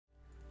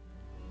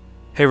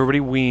Hey everybody,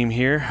 Weem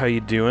here. How you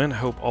doing?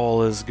 Hope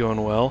all is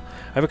going well.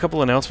 I have a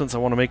couple announcements I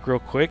want to make real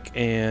quick,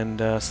 and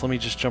so let me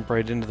just jump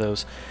right into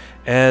those.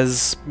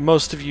 As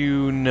most of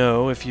you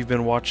know, if you've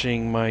been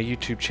watching my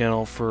YouTube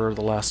channel for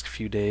the last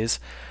few days,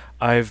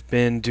 I've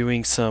been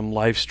doing some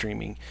live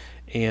streaming,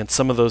 and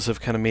some of those have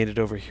kind of made it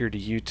over here to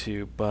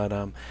YouTube. But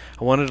I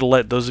wanted to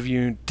let those of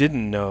you who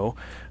didn't know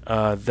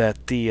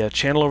that the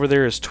channel over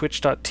there is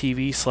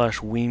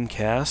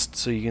twitch.tv/Weemcast,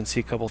 so you can see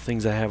a couple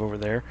things I have over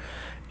there.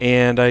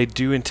 And I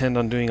do intend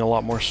on doing a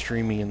lot more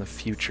streaming in the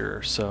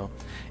future, so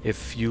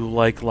if you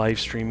like live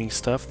streaming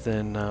stuff,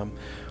 then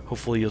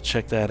hopefully you'll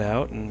check that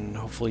out, and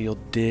hopefully you'll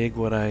dig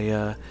what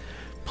I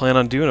plan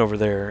on doing over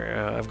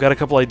there. I've got a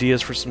couple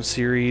ideas for some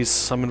series,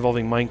 some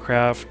involving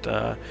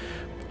Minecraft.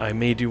 I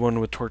may do one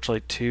with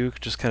Torchlight 2,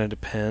 just kind of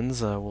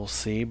depends, we'll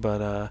see,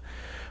 but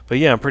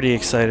yeah, I'm pretty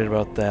excited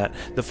about that.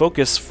 The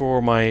focus for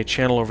my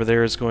channel over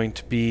there is going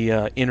to be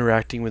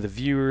interacting with the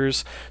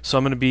viewers. So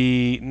I'm going to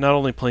be not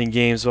only playing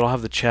games, but I'll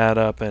have the chat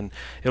up, and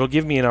it'll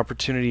give me an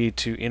opportunity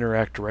to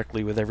interact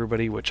directly with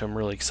everybody, which I'm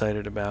really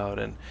excited about.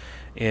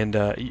 And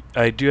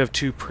I do have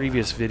two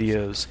previous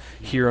videos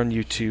here on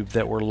YouTube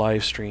that were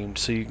live streamed,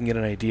 so you can get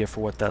an idea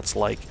for what that's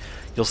like.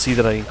 You'll see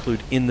that I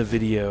include in the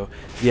video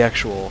the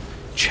actual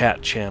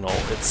chat channel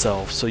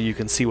itself, so you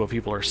can see what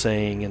people are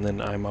saying, and then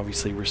I'm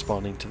obviously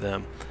responding to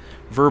them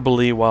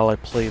verbally while I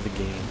play the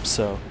game.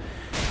 So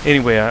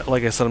anyway,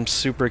 like I said, I'm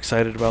super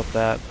excited about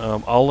that.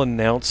 I'll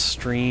announce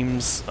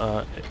streams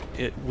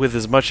with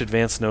as much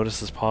advance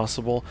notice as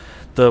possible.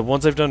 The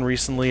ones I've done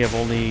recently I've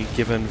only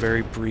given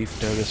very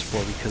brief notice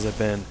for, because I've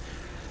been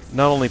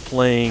not only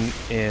playing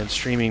and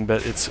streaming,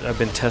 but I've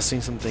been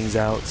testing some things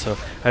out, so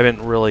I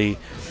haven't really,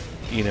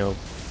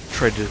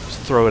 tried to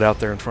throw it out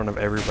there in front of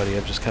everybody.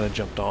 I've just kind of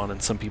jumped on,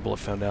 and some people have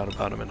found out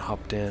about them and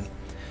hopped in.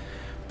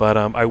 But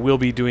I will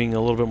be doing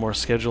a little bit more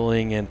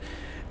scheduling, and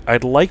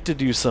I'd like to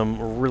do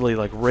some really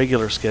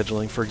regular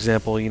scheduling. For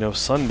example,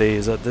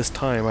 Sundays at this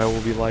time I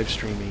will be live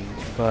streaming.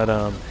 But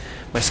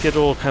my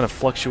schedule kind of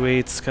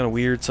fluctuates, kind of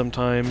weird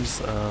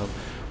sometimes.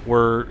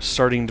 We're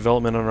starting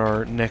development on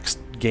our next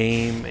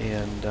game,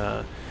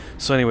 and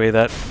so anyway,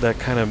 that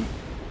kind of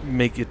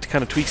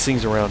tweaks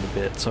things around a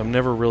bit. So I'm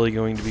never really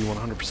going to be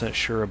 100%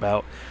 sure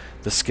about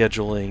the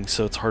scheduling,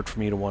 so it's hard for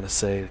me to want to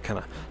say kind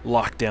of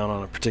lock down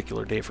on a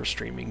particular day for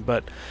streaming.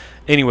 But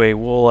anyway,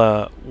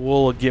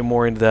 we'll get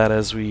more into that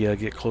as we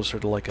get closer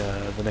to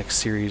the next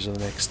series or the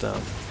next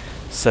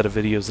set of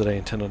videos that I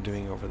intend on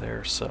doing over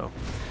there. So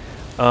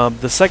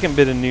the second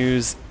bit of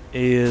news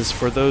is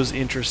for those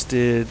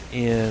interested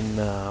in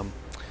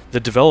the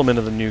development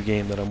of the new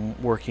game that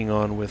I'm working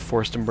on with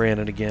Forrest and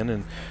Brandon again.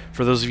 And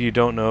for those of you who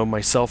don't know,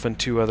 myself and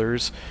two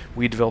others,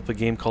 we developed a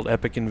game called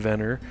Epic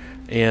Inventor,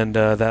 and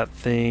that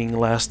thing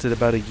lasted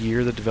about a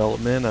year, the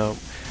development.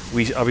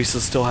 We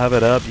obviously still have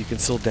it up, you can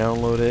still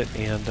download it,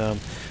 and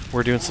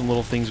we're doing some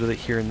little things with it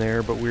here and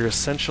there, but we're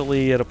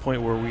essentially at a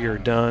point where we are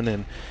done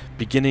and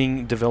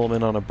beginning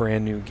development on a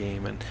brand new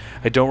game. And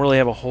I don't really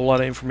have a whole lot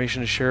of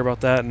information to share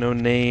about that, no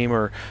name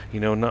or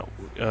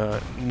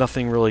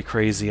nothing really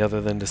crazy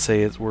other than to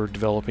say we're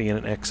developing in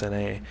an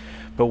XNA.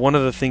 But one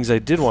of the things I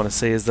did want to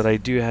say is that I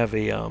do have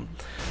a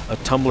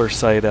Tumblr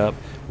site up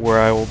where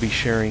I will be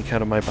sharing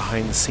kind of my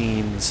behind the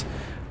scenes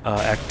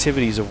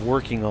activities of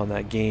working on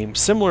that game,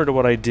 similar to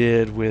what I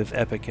did with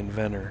Epic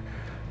Inventor.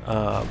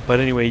 But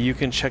anyway, you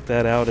can check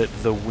that out at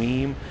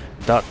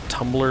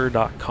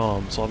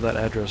theweem.tumblr.com. So I'll have that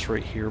address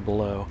right here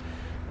below,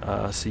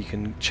 so you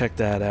can check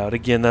that out.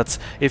 Again, that's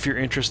if you're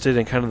interested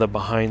in kind of the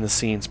behind the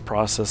scenes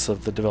process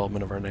of the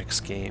development of our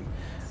next game.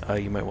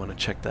 You might want to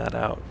check that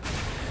out.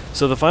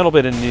 So the final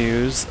bit of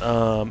news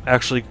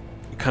actually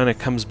kind of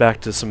comes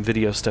back to some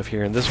video stuff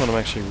here, and this one I'm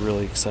actually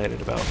really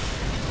excited about.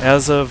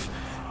 As of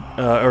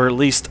or at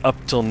least up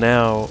till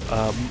now,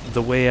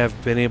 the way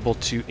I've been able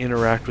to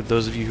interact with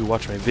those of you who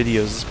watch my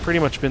videos has pretty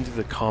much been through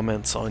the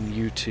comments on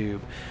YouTube,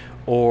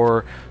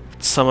 or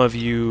some of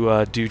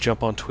you do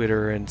jump on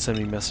Twitter and send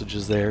me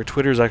messages there.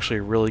 Twitter is actually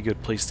a really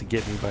good place to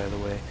get me, by the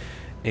way,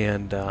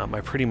 and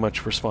I pretty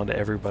much respond to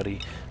everybody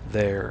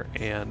there.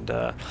 And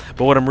but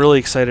what I'm really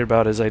excited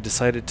about is I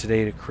decided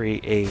today to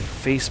create a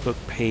Facebook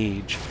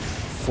page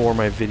for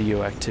my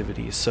video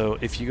activities. So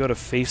if you go to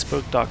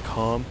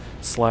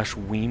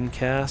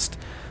facebook.com/Weemcast,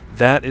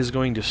 that is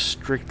going to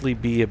strictly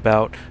be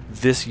about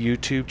this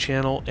YouTube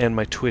channel and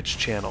my Twitch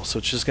channel. So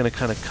it's just going to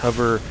kind of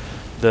cover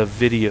the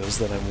videos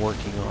that I'm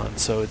working on.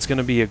 So it's going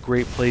to be a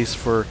great place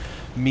for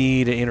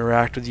me to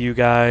interact with you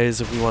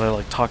guys if we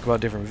want to talk about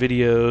different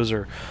videos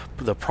or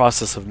the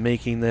process of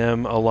making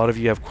them. A lot of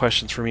you have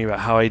questions for me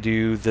about how I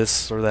do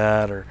this or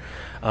that, or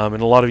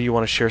and a lot of you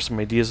want to share some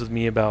ideas with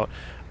me about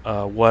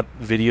what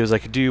videos I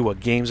could do, what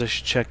games I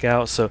should check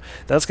out. So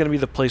that's going to be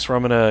the place where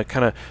I'm going to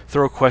kind of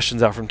throw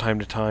questions out from time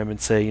to time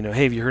and say, you know,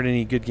 hey, have you heard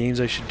any good games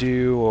I should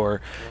do?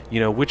 Or, you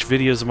know, which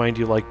videos of mine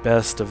do you like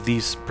best of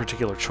these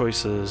particular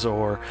choices?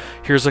 Or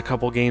here's a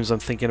couple games I'm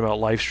thinking about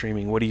live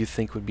streaming. What do you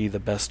think would be the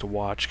best to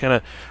watch? Kind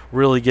of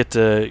really get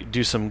to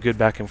do some good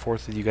back and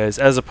forth with you guys,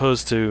 as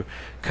opposed to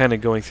kind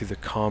of going through the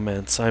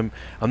comments. I'm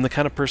the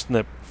kind of person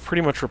that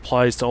pretty much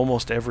replies to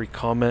almost every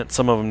comment.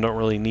 Some of them don't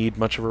really need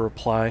much of a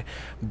reply,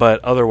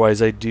 but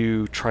otherwise I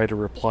do try to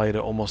reply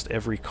to almost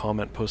every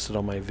comment posted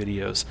on my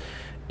videos.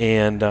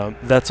 And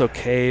that's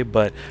okay,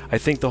 but I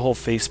think the whole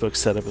Facebook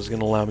setup is going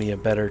to allow me a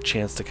better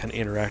chance to kind of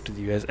interact with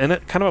you guys, and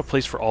kind of a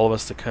place for all of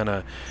us to kind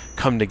of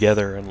come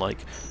together and like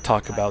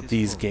talk about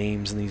these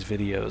games and these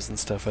videos and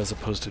stuff, as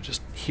opposed to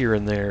just here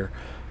and there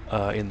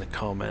in the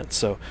comments.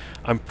 So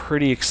I'm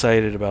pretty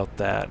excited about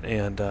that,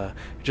 and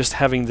just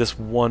having this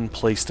one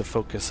place to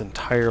focus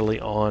entirely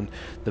on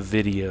the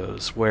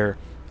videos, where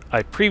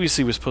I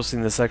previously was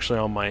posting this actually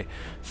on my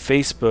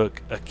Facebook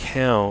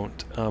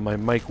account, my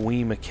Mike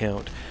Weem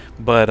account,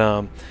 but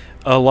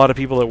a lot of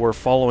people that were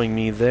following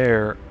me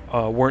there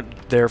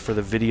weren't there for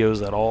the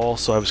videos at all,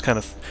 so I was kind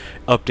of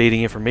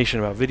updating information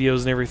about videos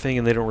and everything,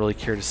 and they don't really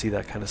care to see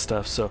that kind of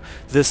stuff. So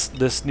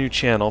this new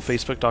channel,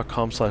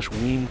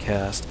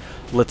 facebook.com/Weemcast,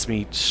 lets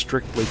me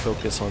strictly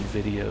focus on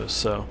videos.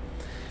 So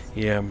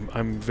yeah,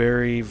 I'm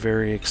very,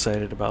 very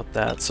excited about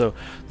that. So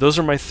those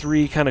are my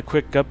 3 kind of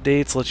quick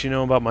updates. Let you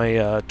know about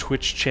my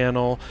Twitch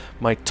channel,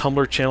 my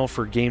Tumblr channel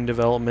for game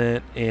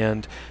development,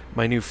 and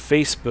my new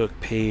Facebook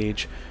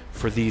page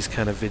for these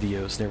kind of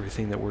videos and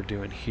everything that we're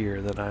doing here,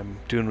 that I'm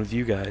doing with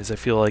you guys. I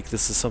feel like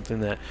this is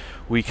something that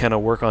we kind of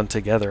work on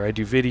together. I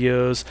do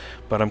videos,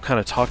 but I'm kind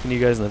of talking to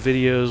you guys in the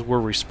videos. You're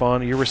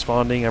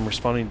responding, I'm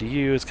responding to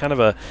you. It's kind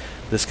of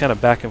this kind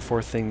of back and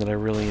forth thing that I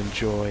really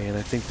enjoy, and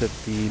I think that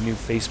the new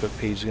Facebook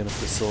page is going to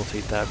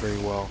facilitate that very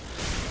well.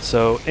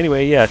 So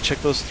anyway, yeah,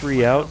 check those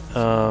 3 out.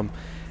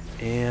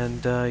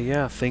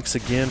 Yeah, thanks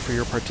again for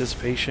your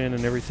participation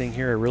and everything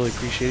here. I really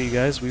appreciate it, you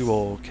guys. We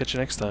will catch you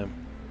next time.